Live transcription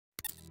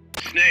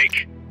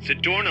Snake,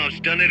 Zadornov's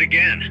done it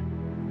again.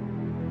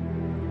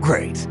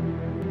 Great.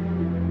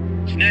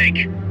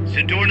 Snake,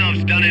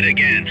 Zadornov's done it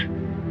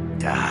again.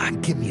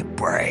 Give me a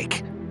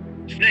break.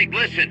 Snake,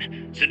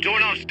 listen.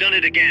 Zadornov's done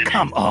it again.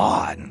 Come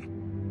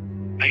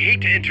on. I hate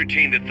to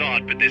entertain the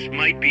thought, but this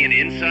might be an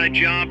inside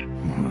job.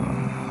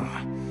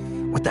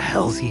 What the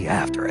hell's he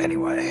after,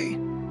 anyway?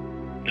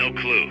 No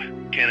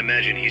clue. Can't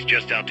imagine he's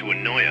just out to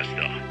annoy us,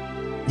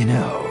 though. You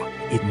know,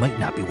 it might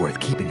not be worth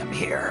keeping him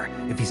here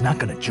if he's not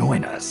gonna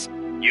join us.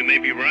 You may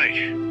be right.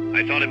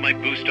 I thought it might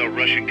boost our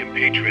Russian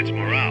compatriots'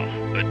 morale,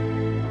 but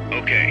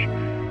okay.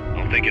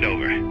 I'll think it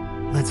over.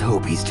 Let's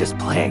hope he's just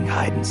playing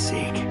hide and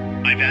seek.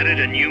 I've added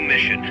a new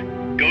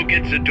mission. Go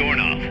get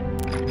Zadornov.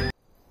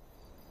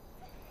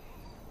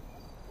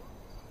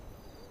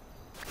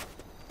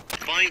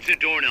 Find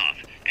Zadornov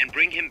and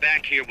bring him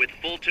back here with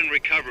Fulton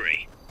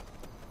recovery.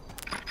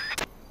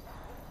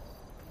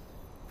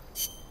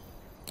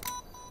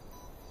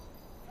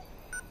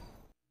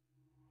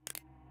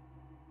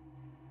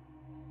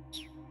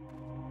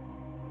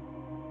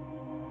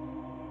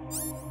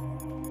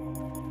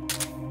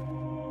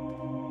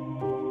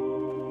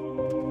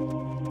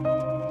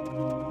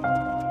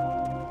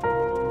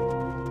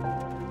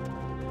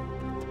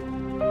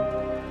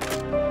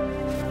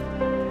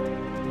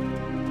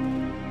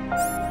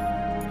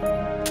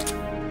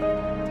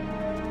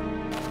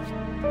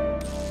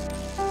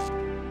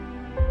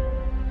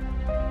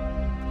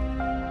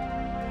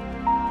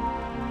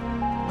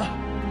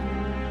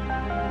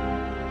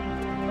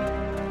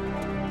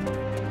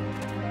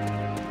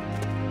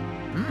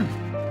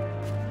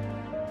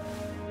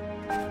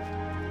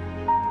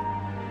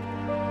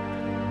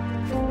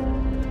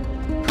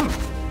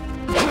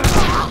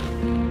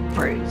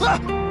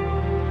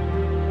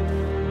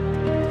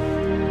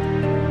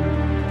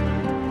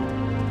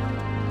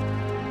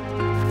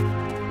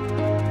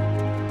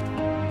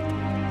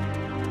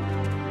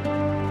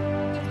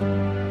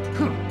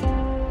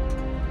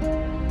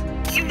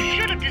 You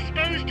should have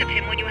disposed of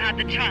him when you had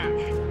the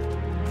chance.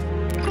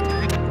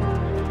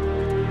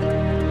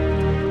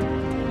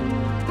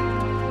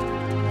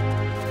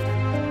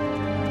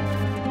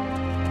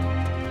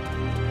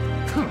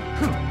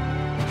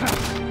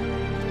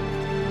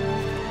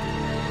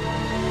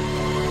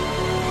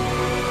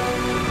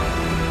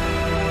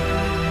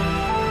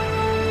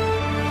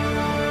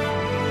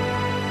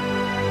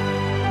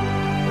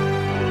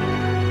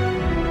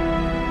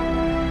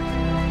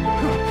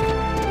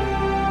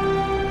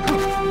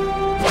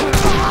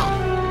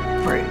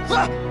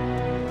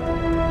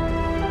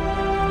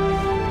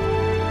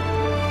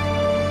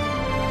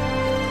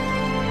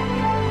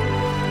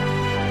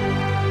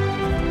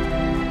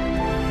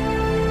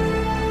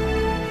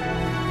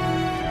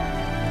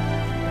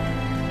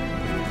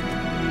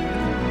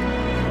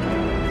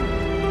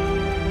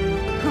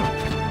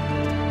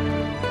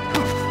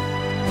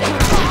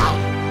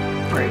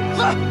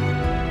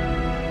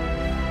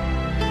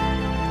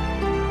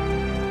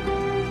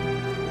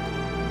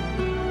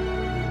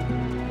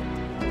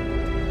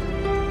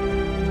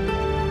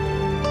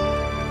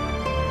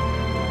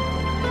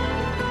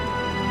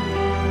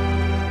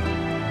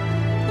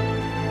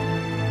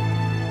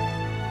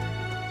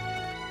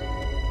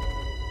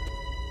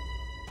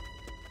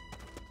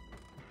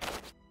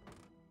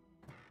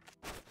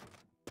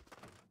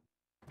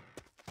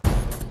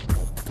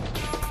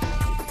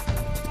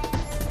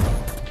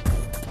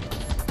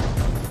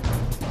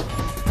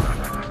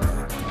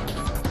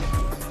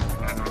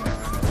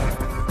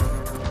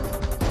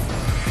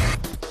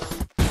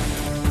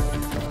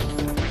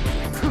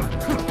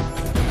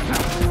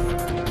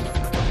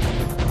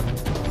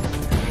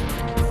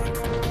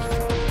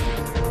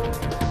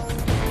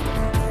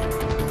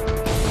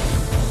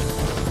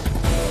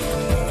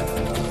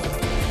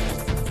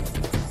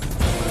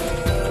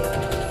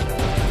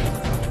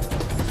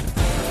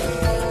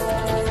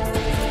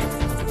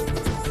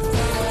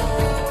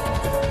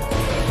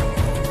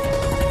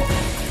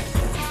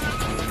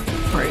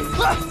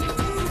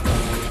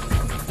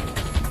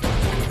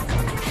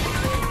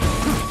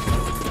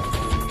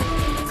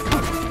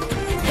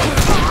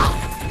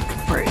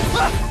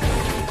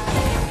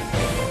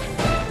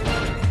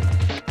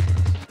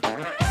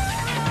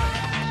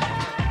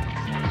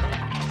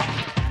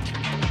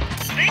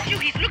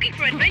 He's looking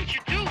for adventure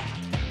too.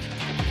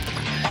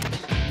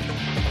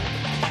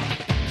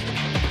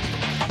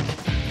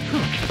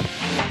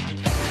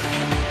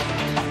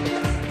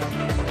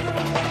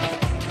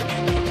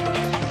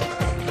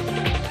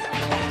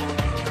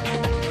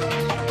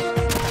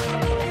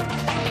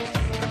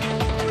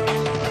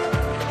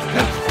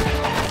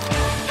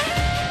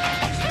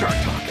 Start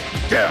talking.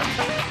 Down.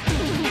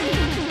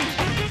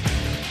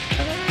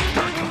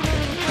 Start talking.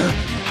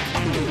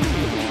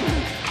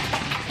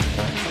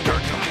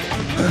 Start talking.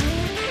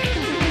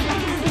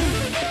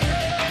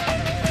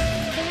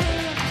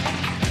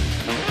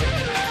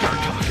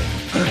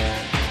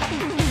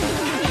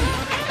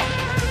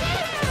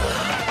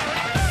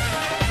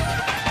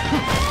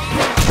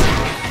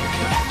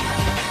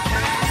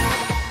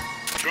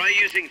 Try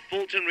using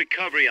Fulton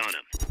recovery on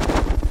him.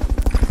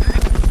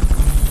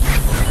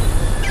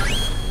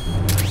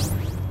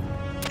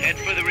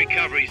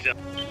 so.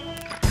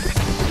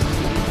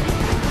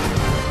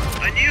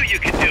 I knew you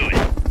could do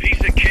it. Piece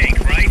of cake,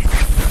 right?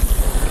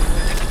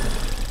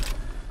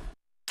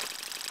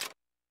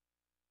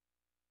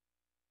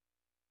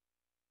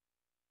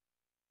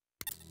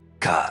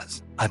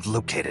 Kaz, I've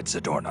located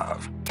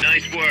Zadornov.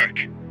 Nice work.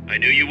 I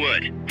knew you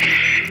would.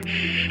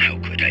 How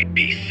could I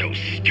be so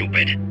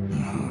stupid?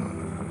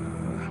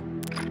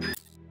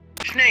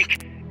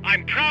 Snake,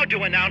 I'm proud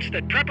to announce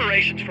that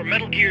preparations for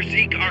Metal Gear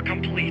Zeke are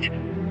complete.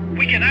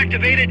 We can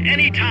activate it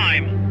any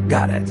time.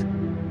 Got it.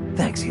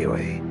 Thanks,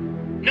 Huey.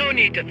 No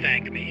need to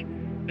thank me.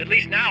 At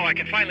least now I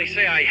can finally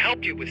say I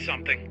helped you with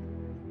something.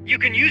 You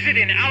can use it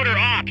in outer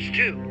ops,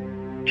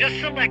 too. Just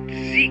select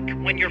Zeke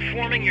when you're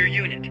forming your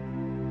unit.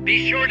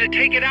 Be sure to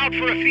take it out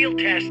for a field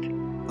test.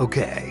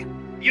 Okay.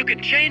 You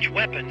can change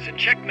weapons and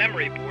check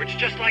memory boards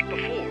just like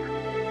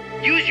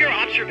before. Use your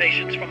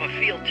observations from a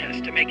field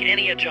test to make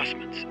any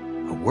adjustments.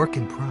 A work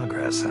in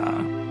progress,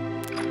 huh?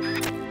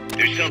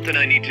 There's something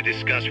I need to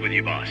discuss with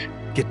you, boss.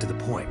 Get to the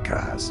point,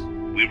 Kaz.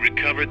 We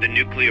recovered the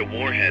nuclear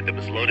warhead that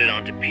was loaded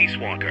onto Peace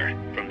Walker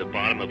from the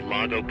bottom of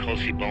Lago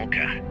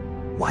Kosibolka.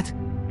 What?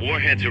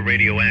 Warheads are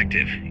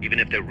radioactive, even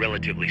if they're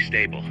relatively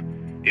stable.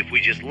 If we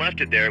just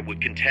left it there, it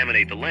would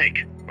contaminate the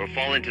lake, or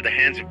fall into the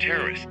hands of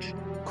terrorists.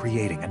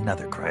 Creating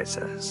another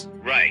crisis.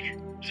 Right.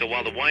 So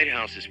while the White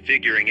House is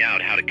figuring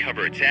out how to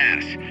cover its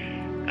ass,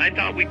 I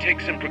thought we'd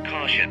take some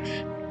precautions.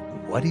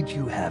 What did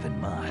you have in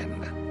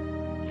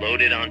mind?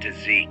 Load it onto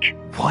Zeke.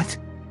 What?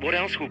 What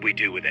else would we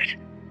do with it?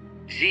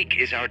 Zeke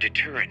is our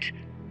deterrent.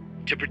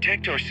 To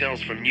protect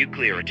ourselves from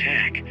nuclear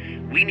attack,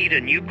 we need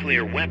a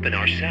nuclear weapon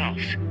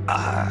ourselves.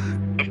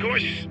 Of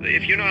course,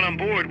 if you're not on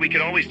board, we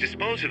could always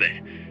dispose of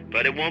it.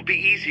 But it won't be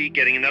easy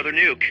getting another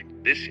nuke.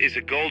 This is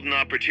a golden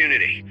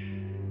opportunity.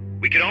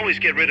 We could always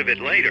get rid of it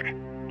later.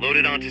 Load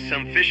it onto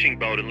some fishing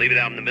boat and leave it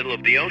out in the middle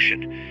of the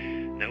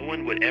ocean. No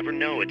one would ever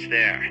know it's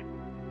there.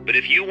 But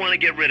if you want to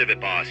get rid of it,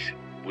 boss,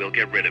 we'll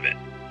get rid of it.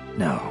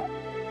 No.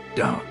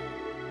 Don't.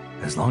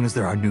 As long as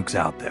there are nukes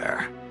out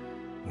there,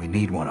 we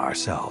need one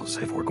ourselves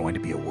if we're going to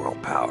be a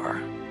world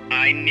power.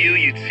 I knew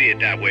you'd see it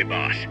that way,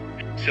 boss.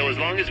 So as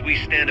long as we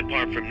stand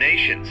apart from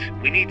nations,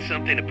 we need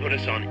something to put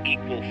us on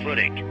equal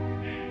footing.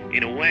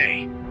 In a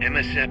way,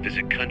 MSF is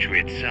a country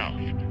itself.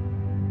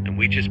 And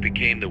we just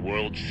became the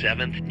world's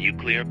 7th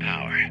nuclear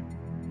power.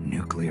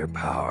 Nuclear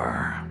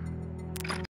power.